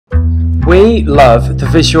We love the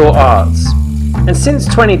visual arts, and since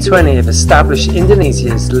 2020 have established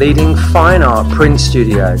Indonesia's leading fine art print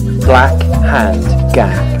studio, Black Hand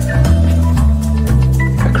Gang.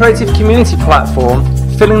 A creative community platform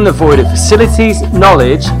filling the void of facilities,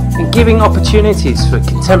 knowledge, and giving opportunities for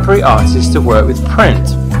contemporary artists to work with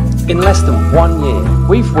print. In less than 1 year,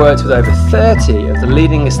 we've worked with over 30 of the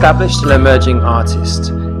leading established and emerging artists,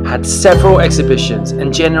 had several exhibitions,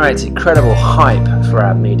 and generated credible hype for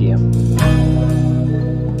our medium.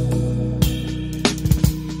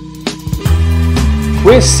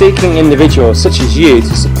 We're seeking individuals such as you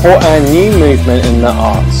to support our new movement in the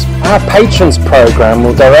arts. Our Patrons program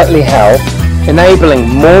will directly help, enabling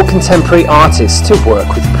more contemporary artists to work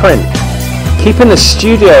with print, keeping the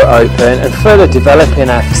studio open and further developing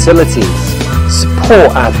our facilities.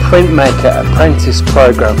 Support our Printmaker apprentice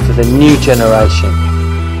program for the new generation.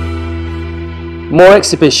 More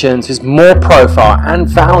exhibitions with more profile and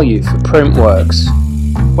value for print works.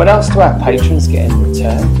 What else do our patrons get in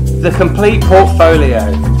return? The complete portfolio,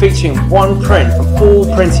 featuring one print from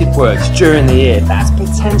all printed works during the year. That's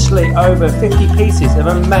potentially over 50 pieces of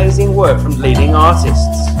amazing work from leading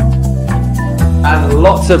artists. And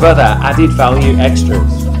lots of other added value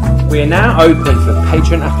extras. We are now open for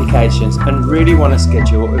patron applications and really want to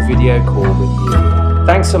schedule a video call with you.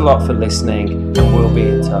 Thanks a lot for listening, and we'll be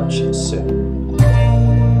in touch soon.